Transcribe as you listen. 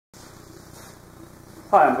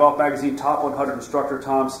Hi, I'm Golf Magazine Top 100 instructor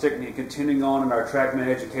Tom Stickney, and continuing on in our Trackman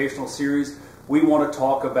educational series, we want to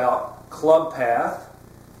talk about club path,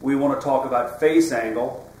 we want to talk about face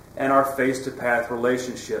angle, and our face-to-path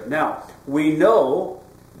relationship. Now, we know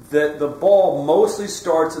that the ball mostly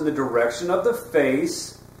starts in the direction of the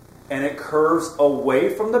face, and it curves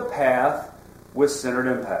away from the path with centered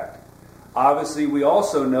impact. Obviously, we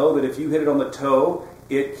also know that if you hit it on the toe,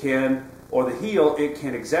 it can, or the heel, it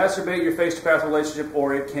can exacerbate your face-to-path relationship,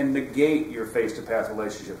 or it can negate your face-to-path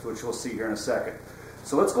relationships, which we'll see here in a second.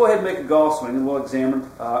 So let's go ahead and make a golf swing, and we'll examine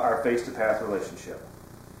our face-to-path relationship.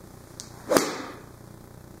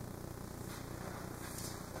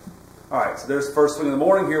 All right, so there's the first swing of the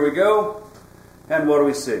morning. Here we go. And what do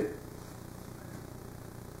we see?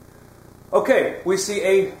 Okay, we see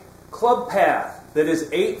a club path that is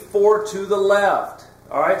 8-4 to the left.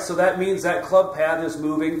 All right, so that means that club path is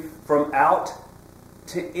moving from out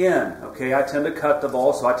to in. Okay, I tend to cut the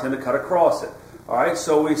ball, so I tend to cut across it. All right,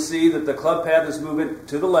 so we see that the club path is moving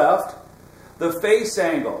to the left. The face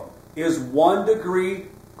angle is 1 degree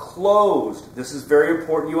closed. This is very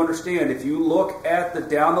important you understand. If you look at the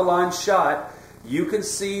down the line shot, you can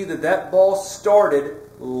see that that ball started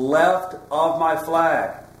left of my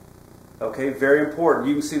flag. Okay, very important.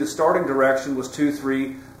 You can see the starting direction was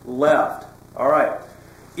 2-3 left. All right.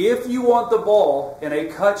 If you want the ball in a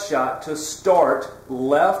cut shot to start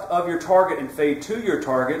left of your target and fade to your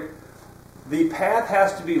target, the path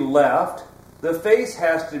has to be left, the face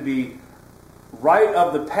has to be right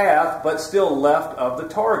of the path, but still left of the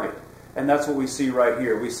target. And that's what we see right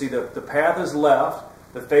here. We see that the path is left,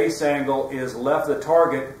 the face angle is left of the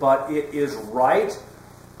target, but it is right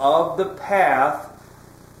of the path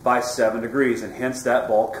by 7 degrees, and hence that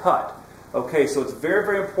ball cut. Okay, so it's very,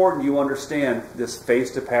 very important you understand this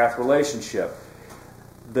face-to-path relationship.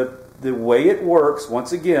 The way it works,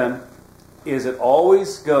 once again, is it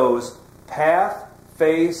always goes path,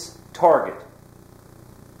 face, target.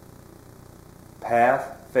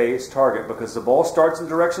 Path, face, target, because the ball starts in the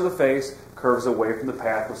direction of the face, curves away from the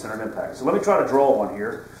path with centered impact. So let me try to draw one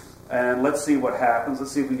here, and let's see what happens.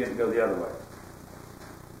 Let's see if we can get it to go the other way.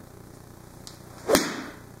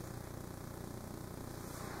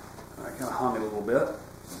 Kind of hung it a little bit.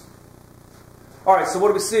 All right, so what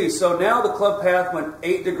do we see? So now the club path went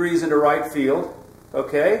 8 degrees into right field.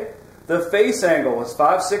 Okay, the face angle was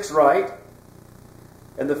 5-6 right,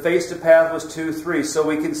 and the face to path was 2-3. So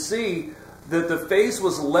we can see that the face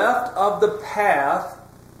was left of the path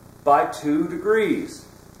by 2 degrees.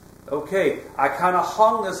 Okay, I kind of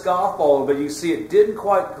hung this golf ball a little bit. You see it didn't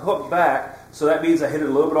quite hook back, so that means I hit it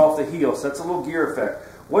a little bit off the heel. So that's a little gear effect.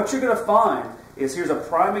 What you're going to find is, here's a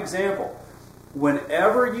prime example.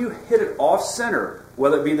 Whenever you hit it off center,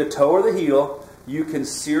 whether it be the toe or the heel, you can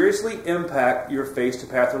seriously impact your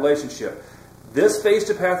face-to-path relationship. This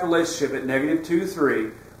face-to-path relationship at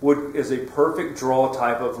 -2-3 is a perfect draw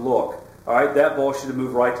type of look. All right, that ball should have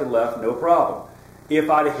moved right to left, no problem. If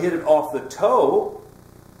I'd have hit it off the toe,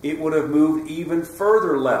 it would have moved even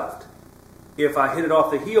further left. If I hit it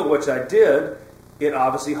off the heel, which I did, it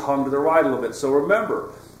obviously hung to the right a little bit. So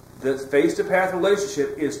remember, the face-to-path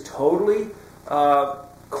relationship is totally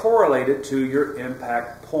correlated to your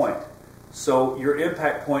impact point. So your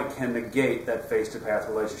impact point can negate that face-to-path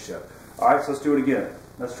relationship. All right, so let's do it again.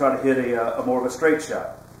 Let's try to hit a more of a straight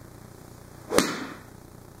shot.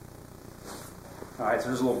 All right, so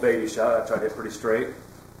there's a little baby shot. I tried to hit pretty straight.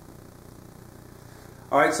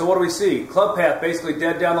 All right, so what do we see? Club path basically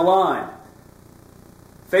dead down the line.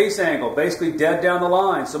 Face angle basically dead down the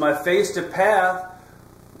line. So my face-to-path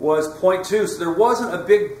was 0.2, so there wasn't a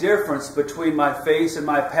big difference between my face and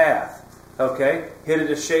my path. Okay, hit it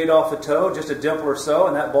a shade off the toe, just a dimple or so,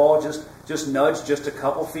 and that ball just nudged just a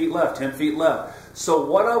couple feet left, 10 feet left. So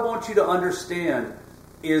what I want you to understand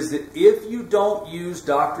is that if you don't use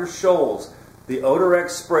Dr. Scholl's, the Odorex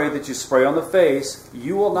spray that you spray on the face,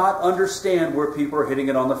 you will not understand where people are hitting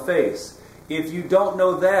it on the face. If you don't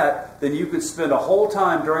know that, then you could spend a whole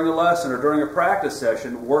time during a lesson or during a practice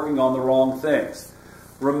session working on the wrong things.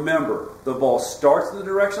 Remember, the ball starts in the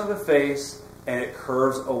direction of the face and it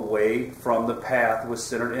curves away from the path with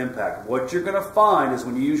centered impact. What you're going to find is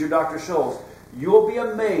when you use your Dr. Scholl's, you'll be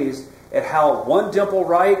amazed at how one dimple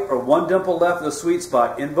right or one dimple left of the sweet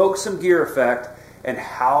spot invokes some gear effect, and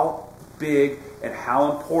how big and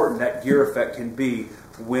how important that gear effect can be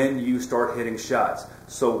when you start hitting shots.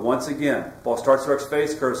 So once again, ball starts direction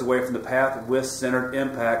face, curves away from the path with centered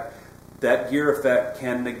impact. That gear effect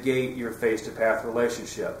can negate your face-to-path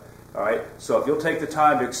relationship. All right? So if you'll take the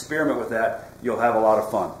time to experiment with that, you'll have a lot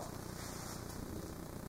of fun.